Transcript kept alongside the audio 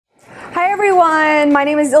Hi everyone, my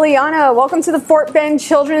name is Iliana. Welcome to the Fort Bend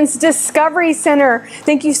Children's Discovery Center.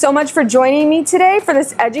 Thank you so much for joining me today for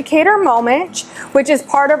this Educator Moment, which is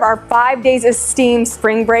part of our 5 Days of STEAM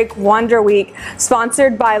Spring Break Wonder Week,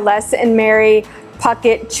 sponsored by Les and Mary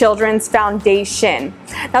Puckett Children's Foundation.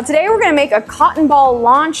 Now today we're going to make a cotton ball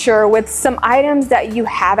launcher with some items that you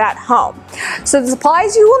have at home. So the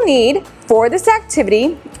supplies you will need for this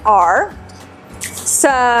activity are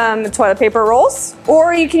some toilet paper rolls,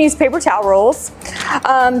 or you can use paper towel rolls,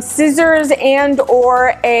 scissors and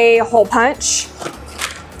or a hole punch.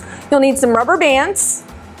 You'll need some rubber bands,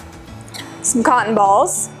 some cotton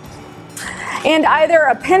balls, and either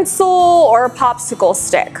a pencil or a popsicle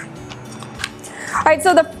stick. All right,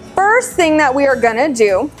 so the first thing that we are gonna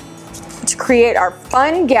do to create our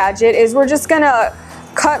fun gadget is we're just gonna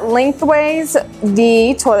cut lengthways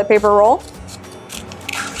the toilet paper roll.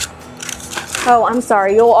 Oh, I'm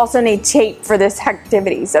sorry, you'll also need tape for this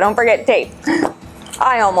activity, so don't forget tape.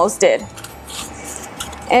 I almost did.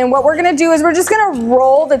 And what we're gonna do is we're just gonna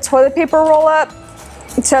roll the toilet paper roll up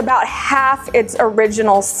to about half its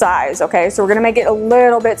original size, okay? So we're gonna make it a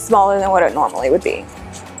little bit smaller than what it normally would be.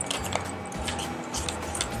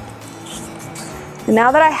 And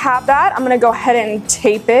now that I have that, I'm gonna go ahead and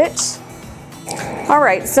tape it. All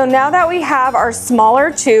right, so now that we have our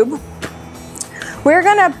smaller tube, we're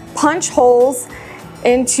gonna punch holes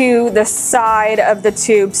into the side of the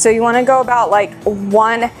tube. So you wanna go about like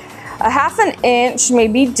a half an inch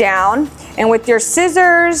maybe down, and with your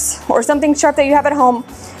scissors or something sharp that you have at home,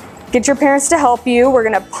 get your parents to help you. We're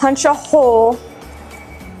gonna punch a hole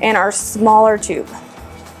in our smaller tube.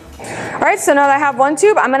 All right, so now that I have one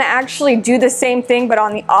tube, I'm gonna actually do the same thing but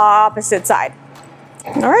on the opposite side.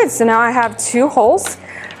 All right, so now I have two holes.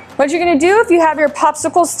 What you're gonna do, if you have your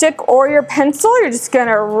popsicle stick or your pencil, you're just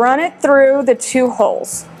gonna run it through the two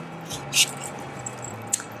holes.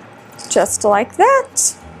 Just like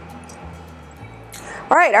that.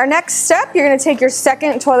 All right, our next step, you're gonna take your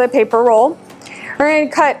second toilet paper roll. We're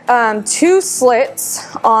gonna cut two slits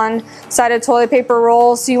on the side of the toilet paper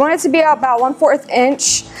roll. So you want it to be about 1/4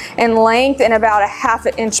 inch in length and about a half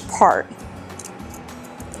an inch apart.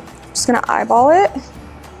 Just gonna eyeball it.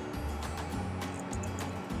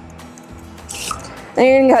 Then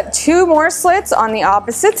you're gonna cut two more slits on the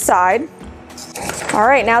opposite side. All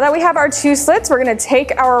right, now that we have our two slits, we're gonna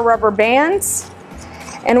take our rubber bands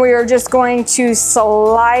and we are just going to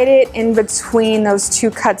slide it in between those two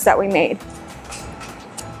cuts that we made.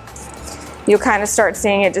 You'll kind of start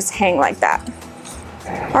seeing it just hang like that.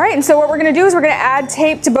 All right, and so what we're gonna do is we're gonna add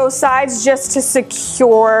tape to both sides just to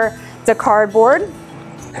secure the cardboard.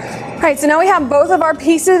 All right, so now we have both of our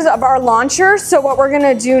pieces of our launcher. So what we're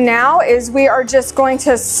gonna do now is we are just going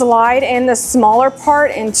to slide in the smaller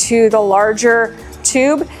part into the larger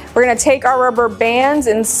tube. We're gonna take our rubber bands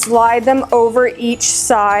and slide them over each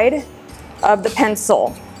side of the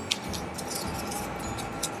pencil.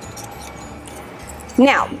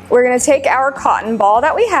 Now, we're gonna take our cotton ball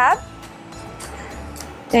that we have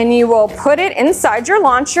and you will put it inside your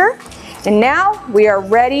launcher. And now we are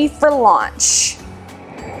ready for launch.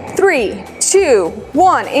 3, 2,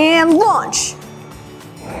 1, and launch.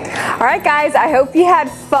 All right, guys, I hope you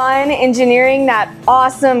had fun engineering that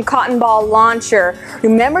awesome cotton ball launcher.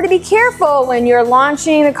 Remember to be careful when you're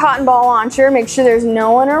launching the cotton ball launcher. Make sure there's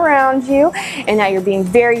no one around you and that you're being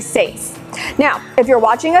very safe. Now, if you're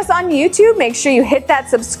watching us on YouTube, make sure you hit that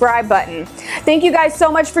subscribe button. Thank you guys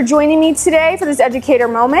so much for joining me today for this Educator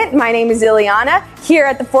Moment. My name is Iliana here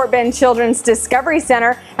at the Fort Bend Children's Discovery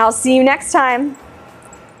Center. I'll see you next time.